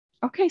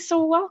Okay,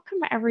 so welcome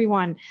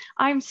everyone.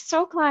 I'm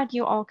so glad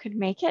you all could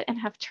make it and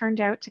have turned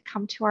out to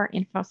come to our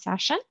info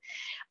session.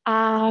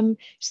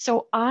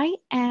 So I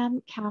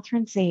am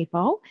Catherine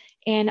Zabo,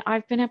 and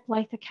I've been at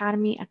Blythe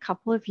Academy a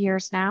couple of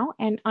years now,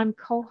 and I'm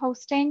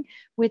co-hosting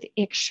with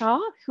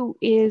Iksha, who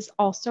is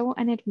also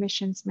an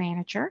admissions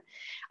manager.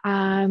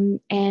 And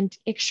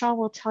Iksha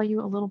will tell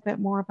you a little bit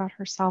more about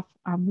herself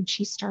when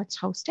she starts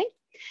hosting.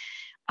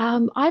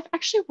 I've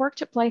actually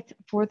worked at Blythe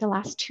for the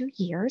last 2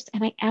 years,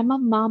 and I am a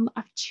mom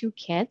of two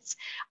kids,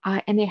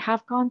 and they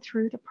have gone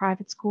through the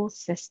private school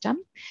system.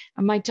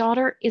 My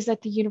daughter is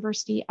at the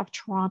University of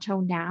Toronto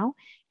now,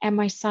 and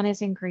my son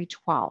is in grade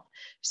 12.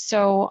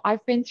 So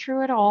I've been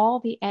through it all,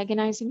 the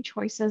agonizing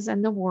choices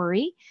and the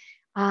worry.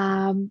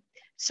 Um,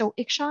 so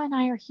Iksha and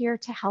I are here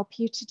to help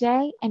you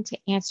today and to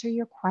answer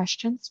your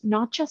questions,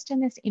 not just in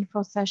this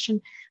info session,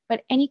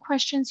 but any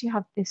questions you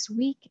have this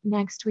week,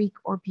 next week,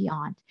 or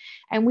beyond.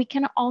 And we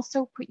can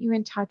also put you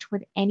in touch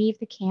with any of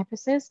the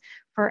campuses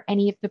for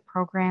any of the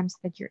programs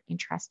that you're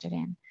interested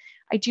in.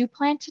 I do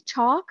plan to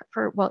talk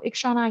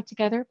Iksha and I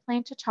together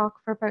plan to talk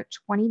for about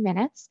 20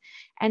 minutes.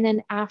 And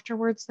then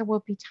afterwards, there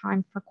will be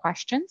time for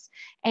questions.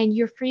 And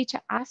you're free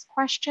to ask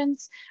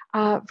questions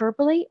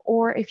verbally,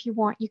 or if you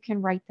want, you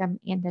can write them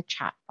in the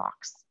chat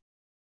box.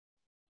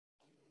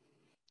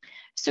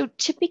 So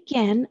to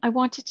begin, I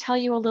want to tell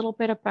you a little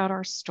bit about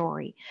our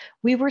story.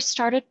 We were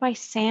started by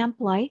Sam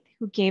Blythe,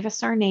 who gave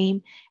us our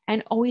name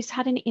and always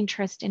had an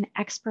interest in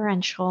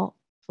experiential,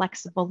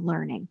 flexible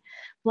learning.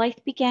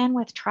 Blythe began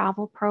with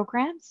travel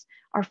programs.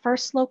 Our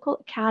first local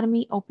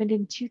academy opened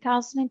in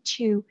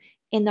 2002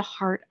 in the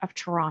heart of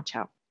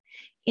Toronto.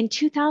 In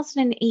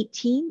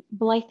 2018,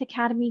 Blythe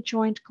Academy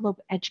joined Globe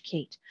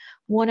Educate,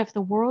 one of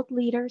the world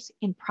leaders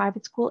in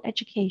private school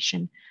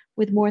education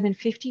with more than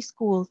 50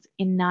 schools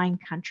in 9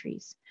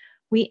 countries.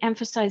 We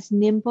emphasize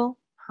nimble,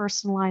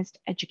 personalized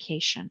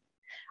education.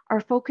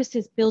 Our focus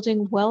is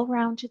building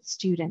well-rounded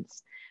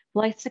students.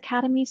 Blythe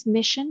Academy's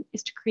mission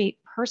is to create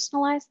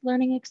personalized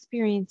learning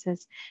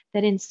experiences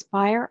that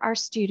inspire our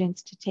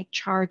students to take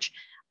charge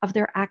of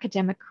their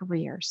academic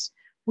careers.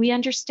 We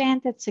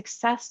understand that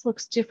success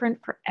looks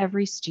different for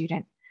every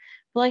student.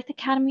 Blythe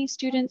Academy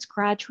students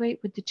graduate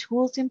with the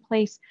tools in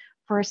place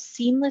for a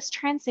seamless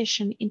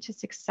transition into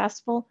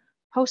successful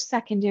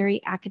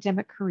post-secondary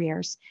academic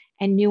careers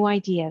and new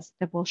ideas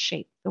that will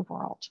shape the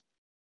world.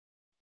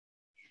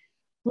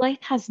 Blythe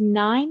has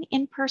 9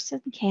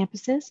 in-person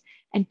campuses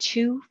and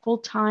 2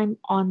 full-time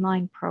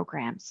online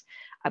programs,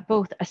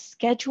 both a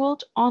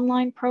scheduled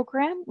online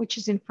program, which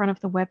is in front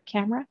of the web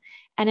camera,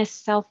 and a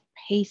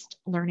self-paced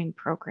learning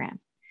program.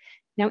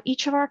 Now,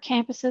 each of our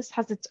campuses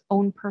has its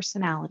own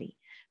personality.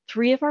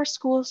 3 of our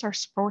schools are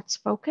sports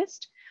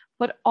focused,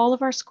 but all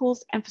of our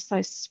schools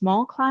emphasize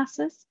small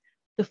classes,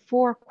 the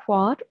 4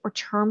 quad or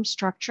term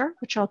structure,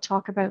 which I'll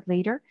talk about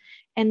later,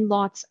 and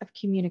lots of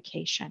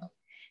communication.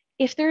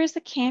 If there is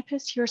a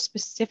campus you're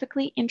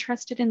specifically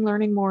interested in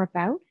learning more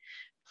about,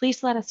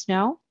 please let us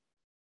know,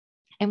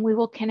 and we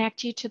will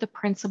connect you to the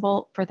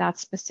principal for that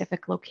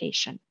specific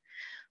location.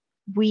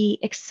 We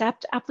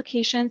accept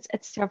applications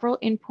at several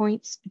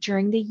endpoints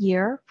during the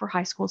year for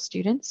high school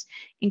students,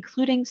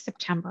 including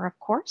September, of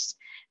course,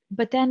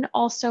 but then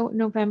also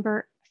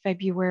November,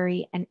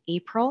 February, and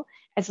April,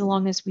 as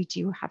long as we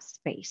do have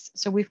space.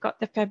 So we've got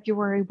the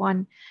February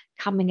one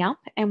coming up,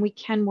 and we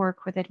can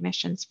work with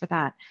admissions for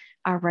that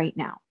right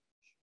now.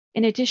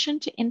 In addition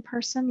to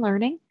in-person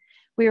learning,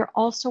 we are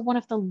also one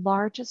of the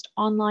largest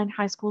online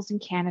high schools in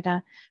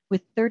Canada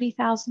with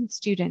 30,000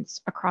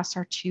 students across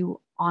our 2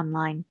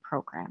 online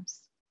programs.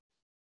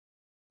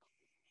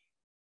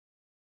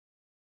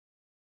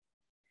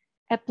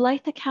 At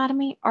Blythe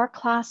Academy, our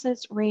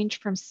classes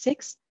range from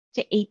 6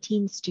 to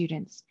 18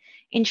 students,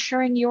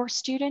 ensuring your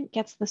student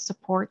gets the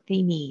support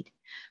they need.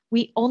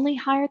 We only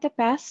hire the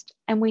best,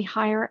 and we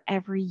hire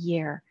every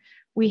year.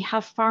 We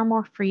have far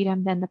more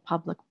freedom than the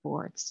public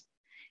boards.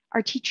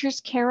 Our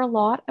teachers care a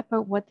lot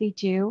about what they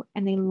do,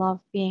 and they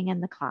love being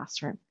in the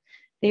classroom.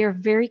 They are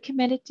very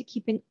committed to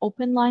keeping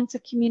open lines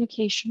of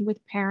communication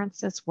with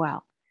parents as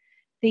well.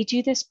 They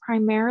do this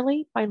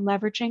primarily by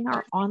leveraging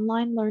our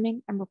online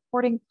learning and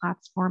reporting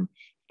platform,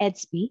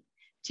 Edsby,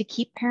 to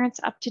keep parents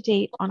up to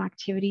date on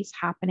activities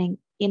happening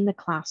in the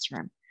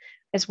classroom,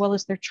 as well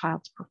as their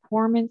child's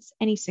performance,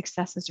 any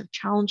successes or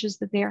challenges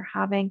that they are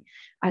having.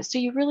 So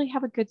you really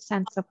have a good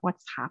sense of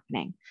what's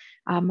happening.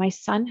 My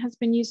son has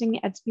been using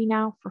Edsby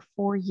now for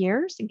 4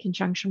 years in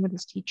conjunction with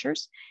his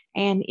teachers,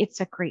 and it's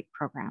a great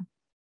program.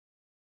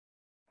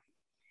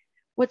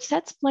 What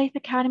sets Blythe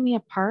Academy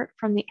apart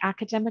from the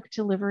academic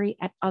delivery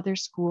at other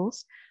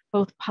schools,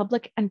 both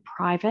public and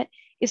private,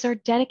 is our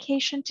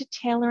dedication to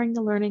tailoring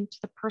the learning to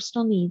the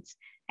personal needs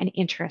and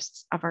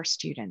interests of our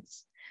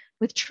students.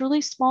 With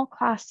truly small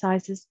class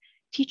sizes,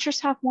 teachers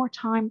have more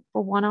time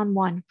for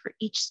one-on-one for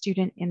each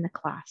student in the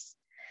class.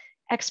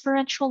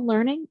 Experiential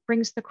learning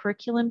brings the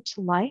curriculum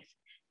to life,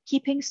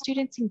 keeping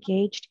students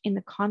engaged in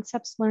the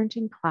concepts learned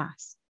in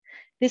class.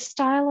 This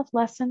style of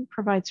lesson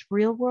provides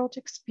real-world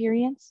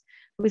experience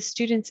with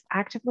students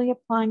actively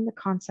applying the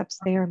concepts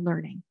they are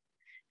learning.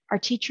 Our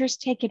teachers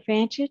take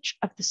advantage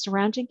of the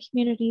surrounding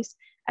communities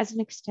as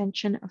an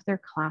extension of their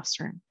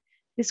classroom.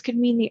 This could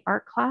mean the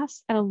art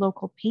class at a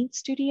local paint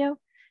studio,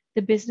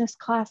 the business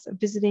class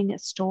visiting a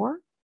store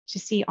to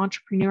see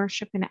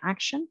entrepreneurship in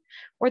action,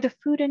 or the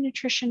food and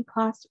nutrition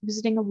class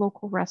visiting a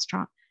local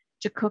restaurant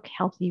to cook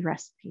healthy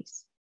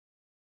recipes.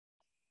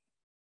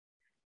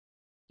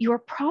 You are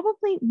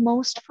probably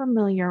most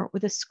familiar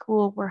with a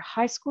school where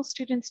high school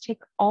students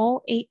take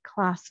all 8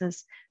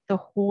 classes the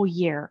whole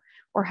year,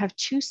 or have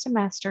 2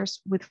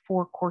 semesters with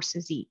 4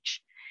 courses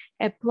each.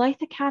 At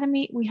Blythe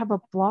Academy, we have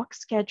a block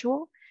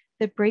schedule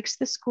that breaks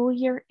the school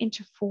year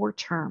into 4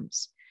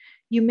 terms.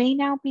 You may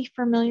now be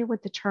familiar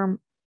with the term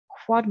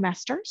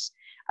quadmesters,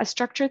 a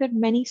structure that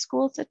many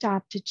schools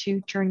adapted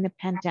to during the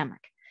pandemic.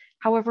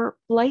 However,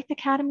 Blythe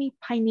Academy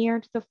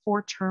pioneered the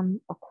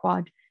 4-term or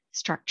quad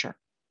structure.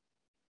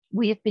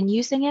 We have been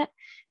using it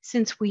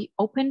since we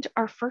opened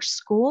our first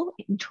school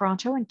in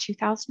Toronto in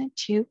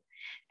 2002,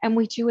 and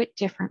we do it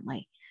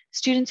differently.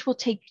 Students will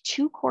take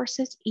 2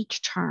 courses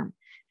each term.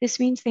 This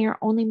means they are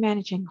only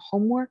managing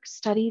homework,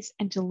 studies,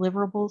 and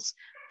deliverables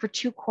for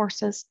 2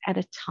 courses at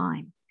a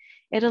time.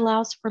 It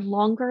allows for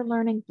longer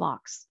learning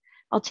blocks.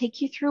 I'll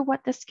take you through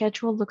what the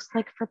schedule looks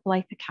like for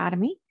Blythe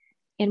Academy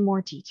in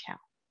more detail.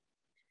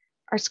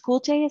 Our school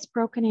day is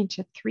broken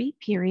into 3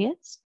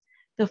 periods.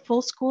 The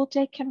full school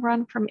day can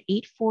run from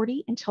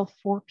 8:40 until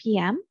 4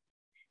 p.m.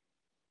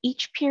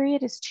 Each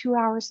period is 2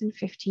 hours and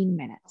 15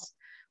 minutes.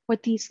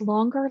 What these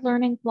longer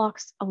learning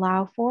blocks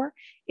allow for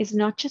is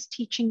not just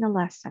teaching the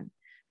lesson.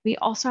 We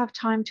also have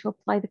time to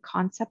apply the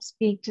concepts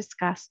being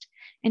discussed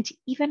and to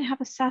even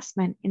have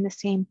assessment in the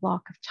same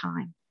block of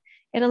time.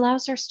 It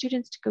allows our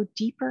students to go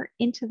deeper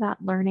into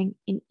that learning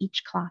in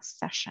each class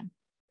session.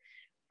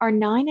 Our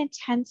 9 and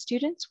 10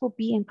 students will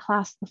be in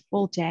class the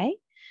full day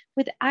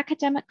with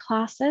academic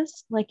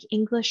classes like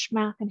English,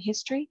 math, and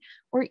history,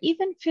 or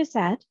even phys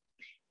ed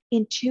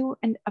in 2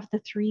 of the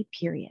 3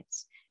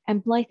 periods.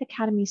 And Blythe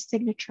Academy's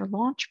signature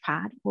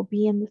Launchpad will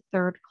be in the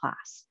 3rd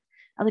class.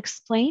 I'll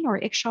explain, or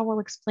Iksha will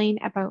explain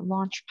about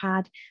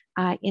Launchpad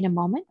in a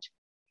moment.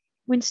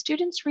 When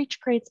students reach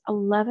grades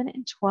 11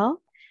 and 12,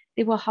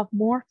 they will have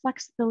more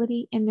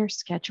flexibility in their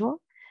schedule,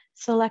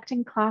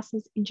 selecting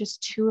classes in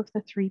just 2 of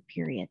the 3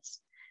 periods.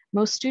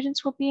 Most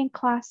students will be in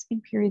class in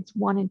periods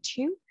 1 and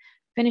 2,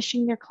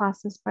 finishing their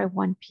classes by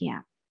 1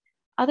 p.m.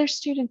 Other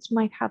students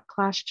might have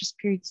class just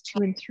periods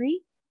 2 and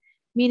 3,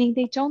 meaning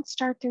they don't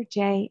start their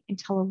day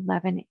until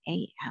 11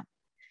 a.m.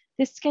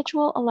 This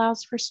schedule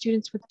allows for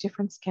students with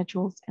different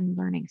schedules and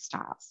learning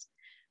styles.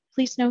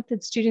 Please note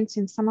that students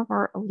in some of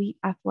our elite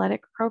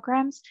athletic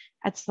programs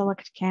at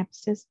select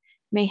campuses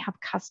may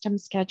have custom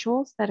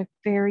schedules that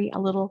vary a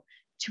little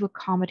to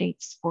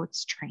accommodate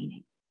sports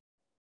training.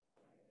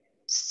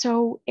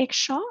 So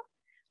Iksha,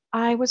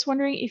 I was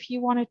wondering if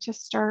you wanted to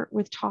start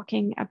with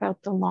talking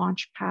about the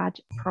Launchpad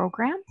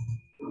program.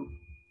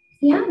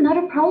 Yeah, not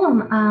a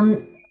problem.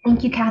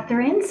 Thank you,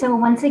 Catherine. So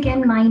once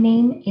again, my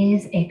name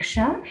is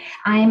Iksha.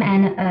 I'm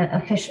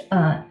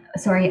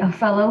a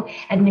fellow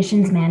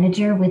admissions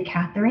manager with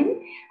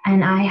Catherine,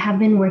 and I have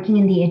been working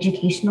in the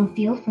educational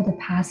field for the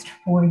past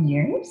 4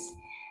 years.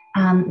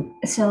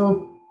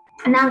 So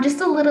now just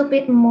a little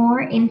bit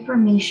more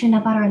information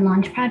about our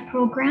Launchpad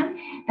program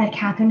that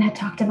Catherine had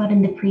talked about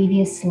in the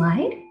previous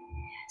slide.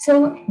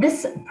 So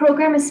this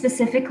program is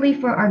specifically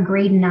for our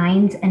grade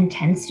 9s and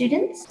 10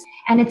 students,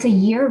 and it's a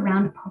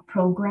year-round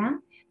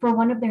program for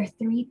one of their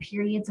 3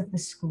 periods of the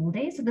school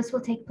day. So this will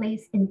take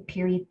place in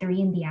period 3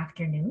 in the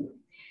afternoon.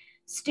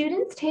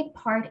 Students take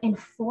part in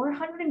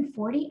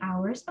 440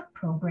 hours of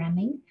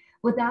programming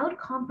without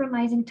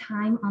compromising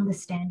time on the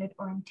standard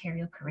or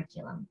Ontario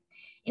curriculum.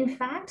 In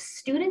fact,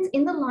 students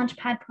in the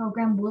Launchpad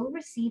program will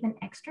receive an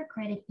extra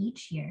credit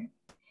each year.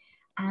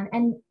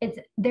 And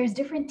there's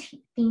different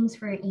themes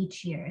for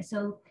each year.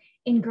 So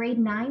in grade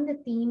 9, the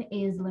theme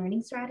is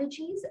learning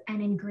strategies,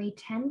 and in grade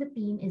 10, the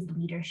theme is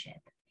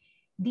leadership.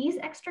 These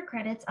extra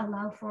credits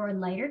allow for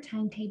lighter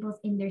timetables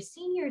in their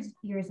senior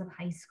years of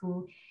high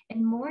school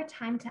and more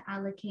time to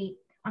allocate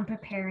on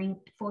preparing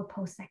for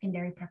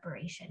post-secondary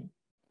preparation.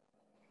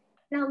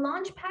 Now,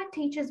 Launchpad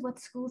teaches what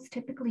schools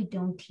typically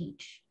don't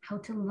teach: how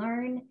to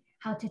learn,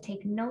 how to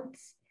take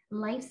notes,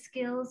 life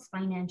skills,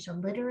 financial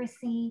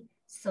literacy,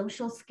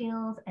 social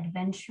skills,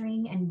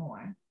 adventuring, and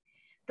more.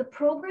 The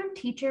program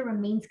teacher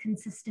remains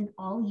consistent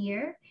all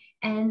year,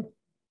 and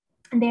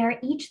they are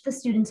each the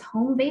student's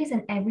home base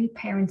and every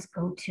parent's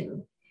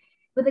go-to.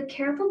 With a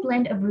careful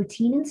blend of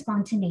routine and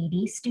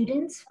spontaneity,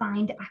 students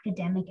find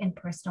academic and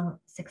personal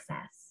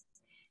success.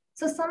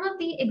 So some of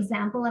the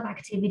example of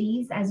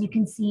activities, as you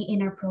can see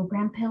in our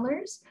program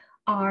pillars,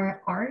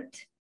 are art,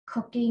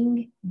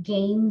 cooking,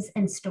 games,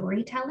 and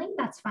storytelling.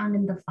 That's found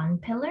in the fun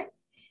pillar.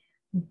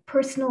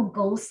 Personal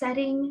goal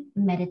setting,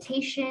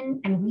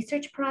 meditation, and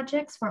research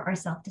projects for our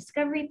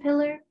self-discovery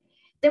pillar.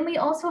 Then we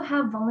also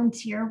have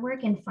volunteer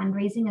work and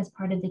fundraising as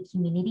part of the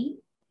community.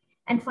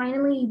 And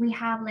finally, we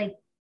have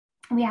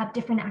We have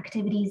different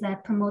activities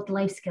that promote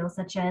life skills,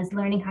 such as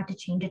learning how to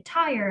change a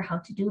tire, how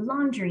to do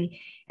laundry,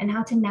 and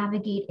how to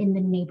navigate in the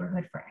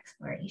neighborhood for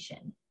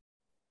exploration.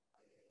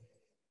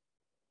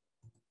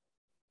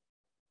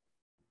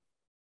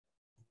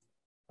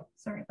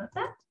 Sorry about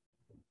that.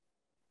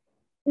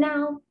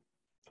 Now,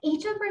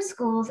 each of our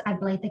schools at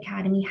Blythe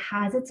Academy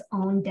has its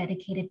own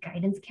dedicated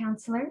guidance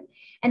counselor,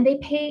 and they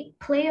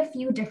play a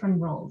few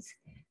different roles.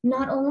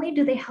 Not only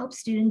do they help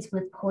students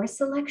with course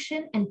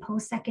selection and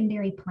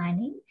post-secondary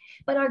planning,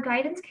 but our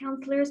guidance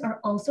counselors are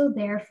also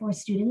there for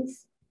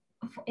students,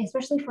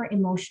 especially for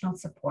emotional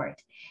support.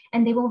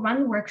 And they will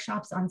run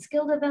workshops on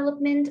skill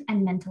development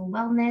and mental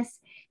wellness.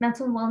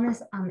 Mental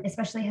wellness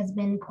especially has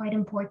been quite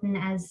important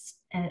as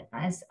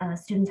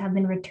students have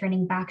been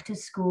returning back to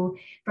school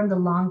from the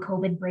long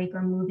COVID break,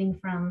 or moving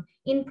from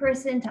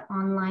in-person to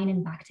online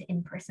and back to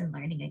in-person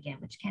learning again,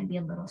 which can be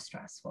a little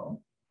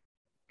stressful.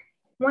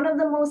 One of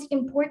the most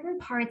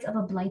important parts of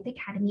a Blythe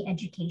Academy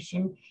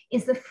education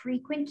is the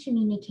frequent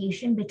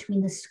communication between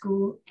the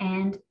school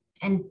and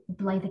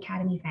Blythe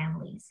Academy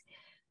families.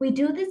 We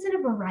do this in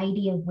a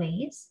variety of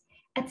ways.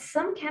 At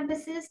some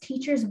campuses,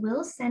 teachers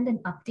will send an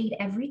update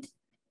every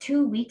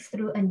 2 weeks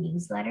through a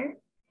newsletter,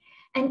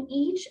 and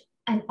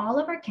all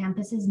of our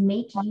campuses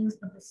make use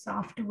of the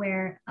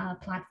software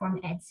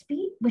platform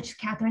Edsby, which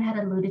Catherine had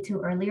alluded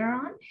to earlier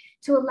on,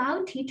 to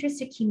allow teachers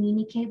to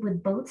communicate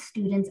with both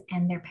students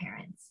and their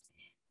parents.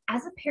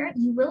 As a parent,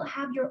 you will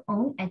have your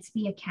own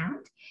Edsby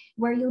account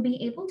where you'll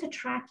be able to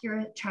track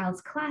your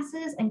child's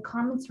classes and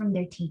comments from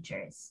their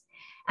teachers.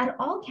 At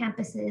all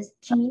campuses,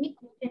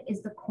 communication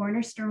is the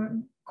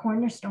cornerstone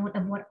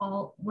of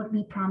what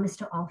we promise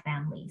to all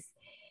families.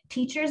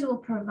 Teachers will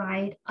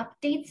provide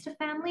updates to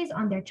families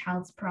on their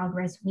child's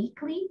progress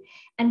weekly,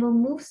 and will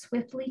move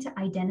swiftly to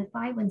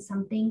identify when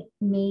something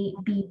may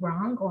be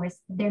wrong or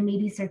there may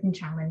be certain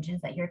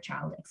challenges that your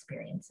child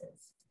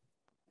experiences.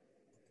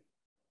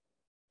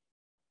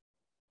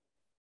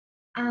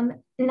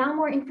 Now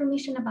more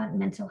information about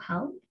mental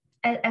health.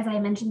 As I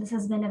mentioned, this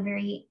has been a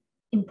very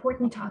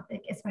important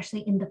topic,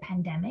 especially in the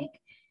pandemic.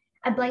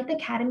 At Blythe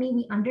Academy,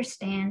 we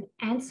understand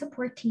and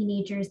support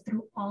teenagers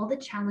through all the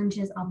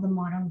challenges of the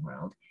modern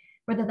world,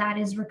 whether that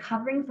is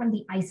recovering from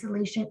the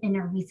isolation in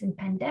a recent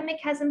pandemic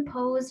has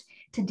imposed,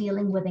 to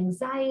dealing with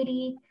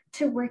anxiety,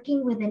 to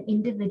working with an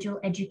individual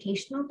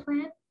educational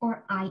plan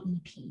or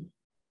IEP.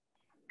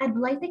 At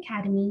Blythe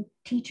Academy,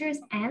 teachers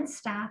and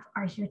staff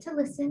are here to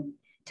listen,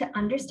 to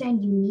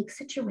understand unique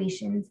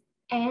situations,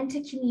 and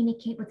to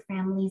communicate with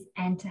families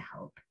and to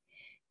help.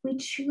 We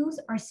choose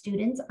our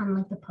students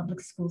unlike the public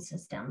school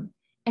system,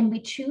 and we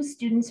choose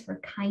students for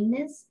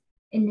kindness,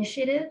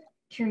 initiative,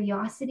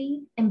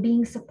 curiosity, and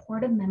being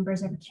supportive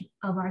members of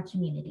our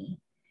community.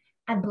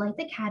 At Blythe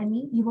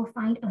Academy, you will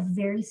find a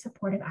very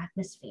supportive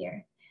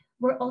atmosphere.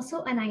 We're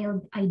also an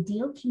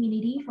ideal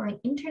community for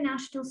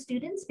international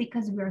students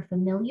because we are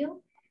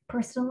familial,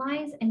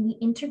 personalized, and we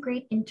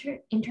integrate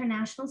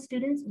international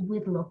students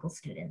with local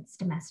students,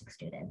 domestic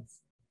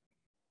students.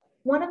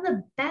 One of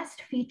the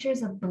best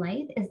features of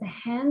Blythe is the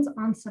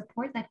hands-on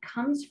support that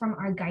comes from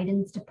our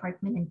guidance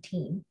department and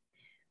team.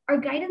 Our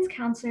guidance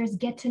counselors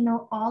get to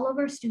know all of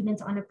our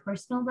students on a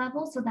personal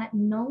level so that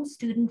no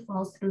student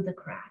falls through the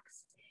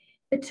cracks.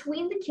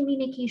 Between the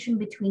communication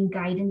between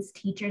guidance,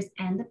 teachers,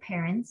 and the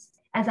parents,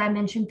 as I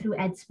mentioned through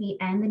Edsby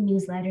and the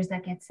newsletters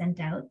that get sent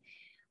out,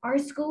 our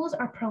schools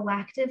are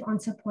proactive on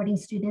supporting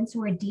students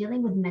who are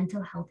dealing with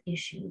mental health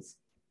issues.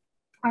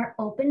 Our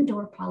open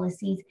door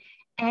policies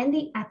and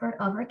the effort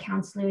of our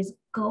counselors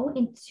go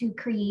into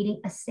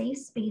creating a safe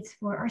space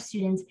for our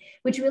students,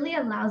 which really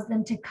allows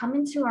them to come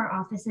into our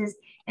offices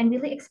and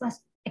really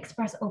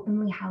express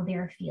openly how they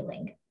are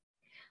feeling.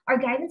 Our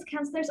guidance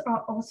counselors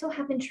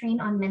have been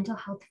trained on mental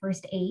health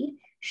first aid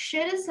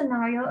should a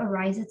scenario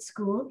arise at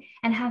school,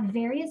 and have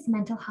various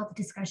mental health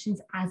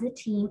discussions as a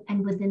team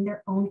and within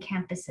their own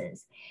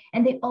campuses.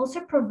 And they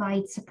also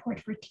provide support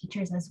for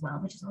teachers as well,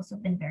 which has also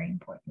been very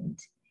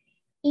important.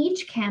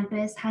 Each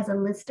campus has a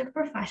list of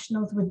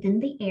professionals within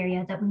the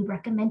area that we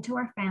recommend to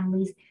our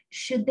families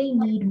should they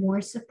need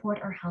more support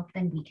or help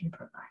than we can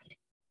provide.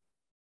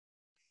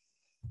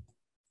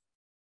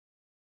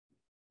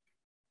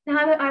 Now,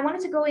 I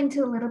wanted to go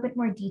into a little bit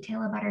more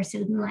detail about our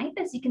student life,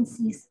 as you can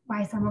see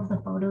by some of the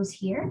photos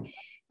here.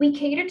 We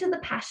cater to the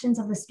passions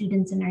of the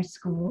students in our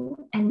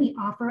school, and we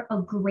offer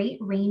a great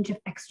range of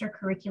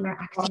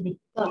extracurricular activities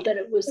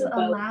to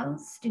allow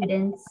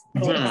students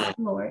to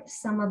explore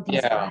some of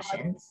these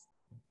passions.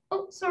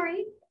 Oh,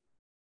 sorry.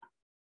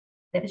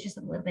 There was just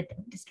a little bit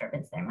of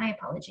disturbance there. My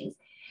apologies.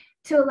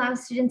 To allow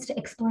students to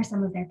explore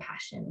some of their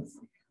passions.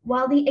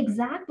 While the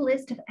exact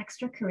list of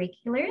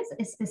extracurriculars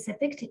is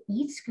specific to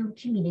each school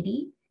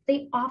community,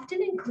 they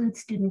often include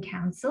student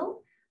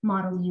council,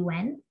 Model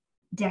UN,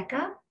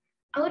 DECA,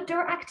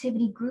 outdoor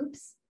activity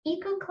groups,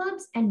 eco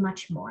clubs, and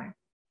much more.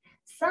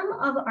 Some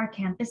of our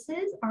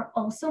campuses are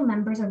also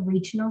members of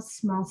regional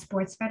small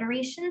sports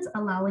federations,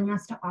 allowing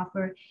us to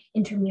offer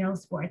intramural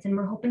sports. And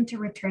we're hoping to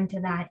return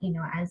to that,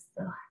 as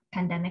the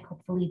pandemic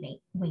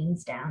hopefully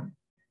wanes down.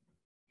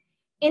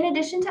 In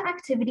addition to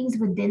activities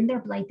within their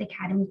Blythe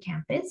Academy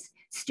campus,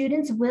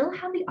 students will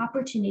have the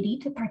opportunity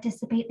to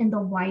participate in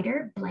the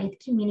wider Blythe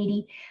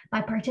community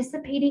by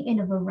participating in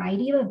a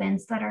variety of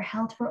events that are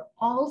held for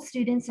all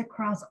students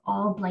across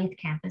all Blythe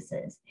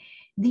campuses.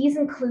 These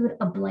include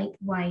a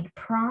Blythe-wide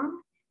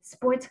prom,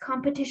 sports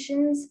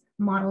competitions,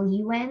 Model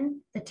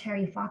UN, the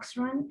Terry Fox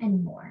Run,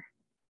 and more.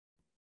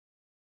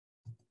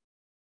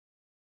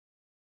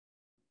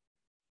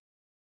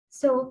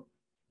 So,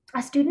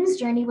 a student's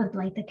journey with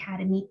Blythe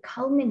Academy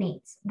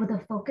culminates with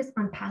a focus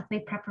on pathway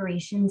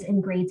preparations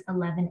in grades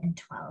 11 and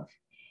 12.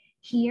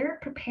 Here,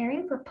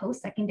 preparing for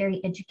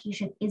post-secondary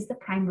education is the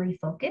primary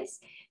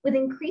focus, with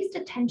increased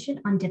attention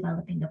on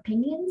developing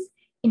opinions,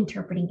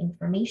 interpreting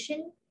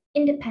information,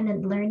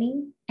 independent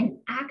learning, and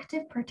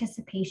active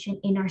participation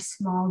in our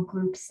small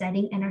group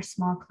setting and our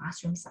small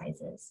classroom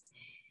sizes.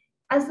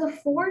 As the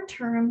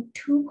 4-term,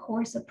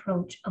 2-course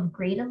approach of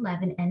grade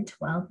 11 and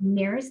 12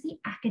 mirrors the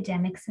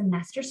academic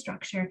semester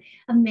structure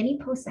of many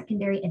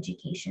post-secondary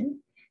education,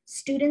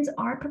 students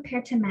are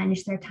prepared to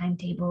manage their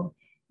timetable,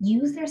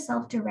 use their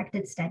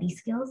self-directed study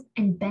skills,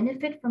 and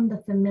benefit from the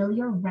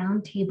familiar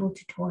roundtable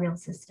tutorial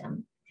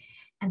system.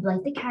 At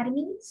Blythe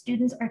Academy,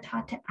 students are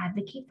taught to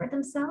advocate for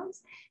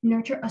themselves,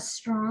 nurture a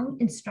strong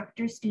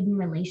instructor-student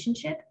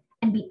relationship,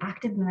 and be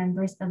active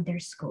members of their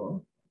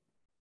school.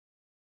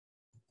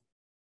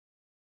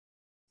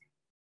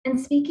 And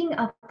speaking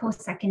of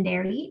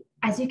post-secondary,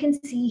 as you can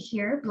see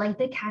here, Blythe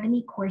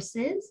Academy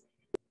courses,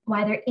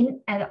 either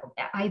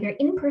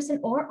in person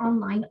or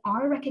online,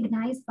 are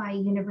recognized by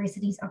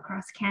universities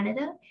across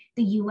Canada,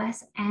 the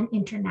US, and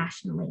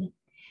internationally.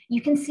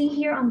 You can see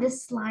here on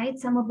this slide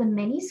some of the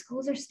many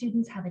schools our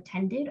students have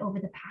attended over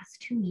the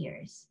past 2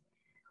 years.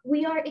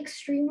 We are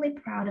extremely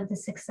proud of the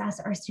success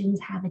our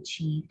students have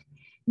achieved.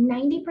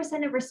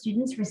 90% of our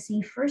students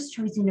receive first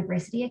choice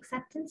university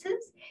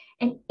acceptances,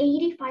 and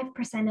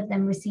 85% of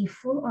them receive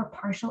full or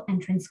partial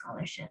entrance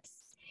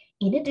scholarships.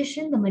 In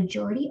addition, the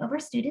majority of our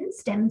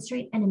students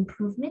demonstrate an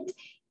improvement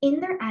in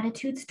their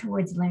attitudes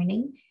towards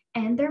learning,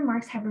 and their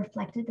marks have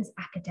reflected this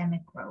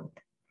academic growth.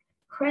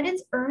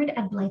 Credits earned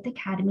at Blythe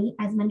Academy,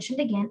 as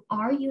mentioned again,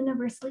 are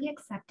universally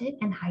accepted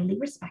and highly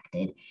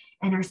respected,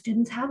 and our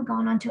students have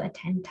gone on to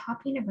attend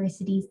top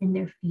universities in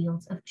their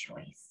fields of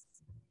choice.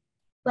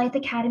 Blythe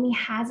Academy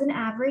has an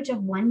average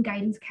of 1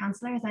 guidance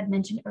counselor, as I'd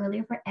mentioned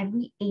earlier, for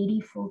every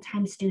 80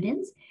 full-time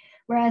students,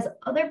 whereas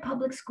other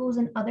public schools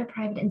and other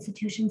private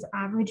institutions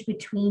average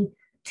between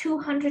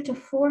 200 to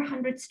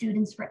 400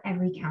 students for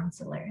every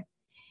counselor.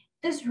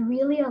 This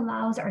really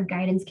allows our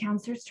guidance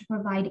counselors to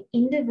provide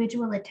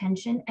individual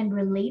attention and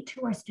relate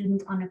to our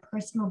students on a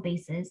personal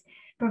basis,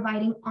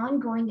 providing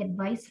ongoing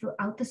advice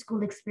throughout the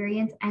school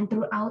experience and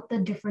throughout the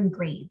different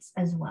grades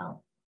as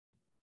well.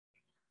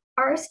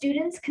 Our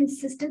students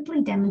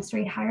consistently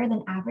demonstrate higher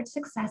than average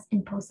success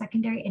in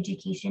post-secondary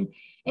education,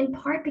 in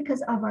part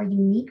because of our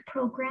unique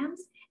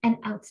programs and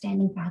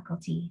outstanding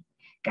faculty.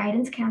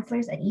 Guidance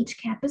counselors at each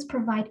campus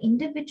provide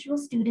individual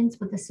students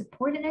with the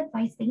support and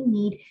advice they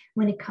need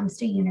when it comes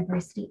to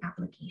university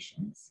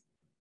applications.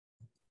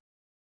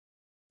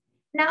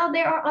 Now,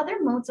 there are other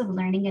modes of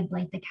learning at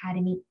Blythe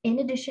Academy in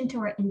addition to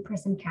our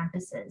in-person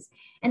campuses,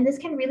 and this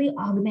can really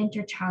augment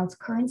your child's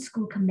current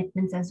school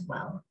commitments as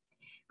well.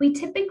 We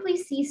typically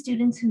see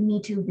students who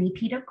need to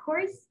repeat a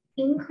course,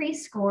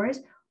 increase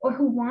scores, or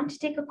who want to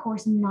take a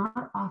course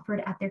not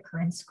offered at their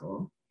current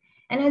school.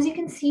 And as you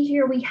can see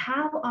here, we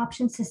have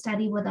options to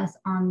study with us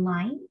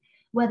online,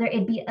 whether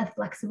it be a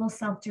flexible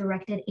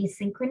self-directed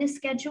asynchronous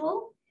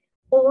schedule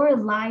or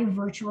live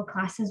virtual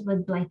classes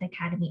with Blythe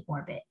Academy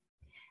Orbit.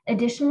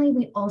 Additionally,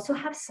 we also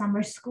have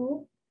summer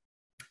school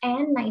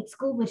and night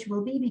school, which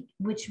will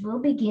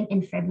begin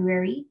in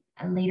February,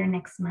 later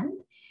next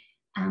month.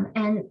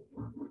 And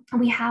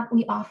we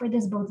offer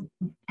this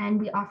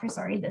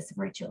this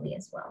virtually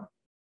as well.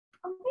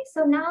 Okay,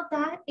 so now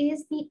that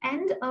is the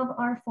end of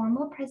our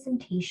formal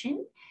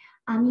presentation.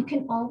 You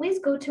can always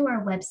go to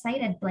our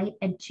website at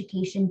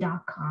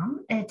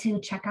blytheeducation.com to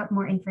check out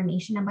more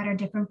information about our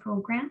different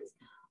programs,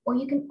 or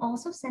you can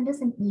also send us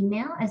an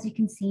email, as you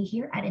can see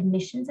here, at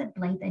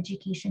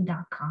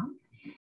admissions@blytheeducation.com,